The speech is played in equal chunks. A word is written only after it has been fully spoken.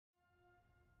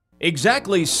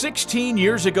Exactly 16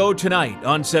 years ago tonight,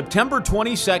 on September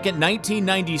 22,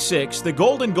 1996, the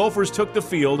Golden Gophers took the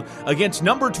field against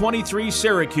number 23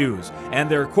 Syracuse and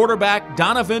their quarterback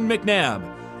Donovan McNabb.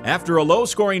 After a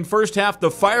low-scoring first half,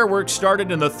 the fireworks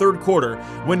started in the third quarter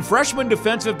when freshman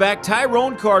defensive back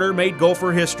Tyrone made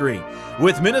Gopher history.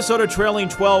 With Minnesota trailing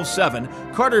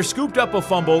 12-7, Carter scooped up a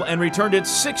fumble and returned it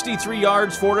 63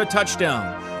 yards for a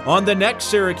touchdown. On the next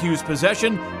Syracuse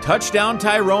possession, touchdown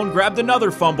Tyrone grabbed another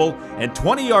fumble, and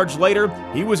 20 yards later,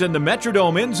 he was in the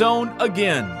Metrodome end zone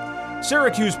again.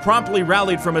 Syracuse promptly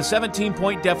rallied from a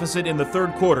 17-point deficit in the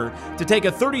third quarter to take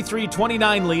a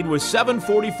 33-29 lead with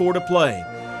 7:44 to play.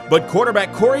 But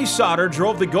quarterback Corey Sauter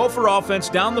drove the Gopher offense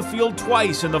down the field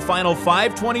twice in the final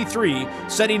 5:23,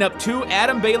 setting up two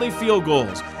Adam Bailey field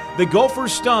goals. The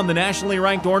Gophers stunned the nationally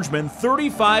ranked Orangemen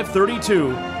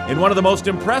 35-32 in one of the most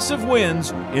impressive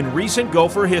wins in recent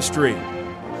Gopher history.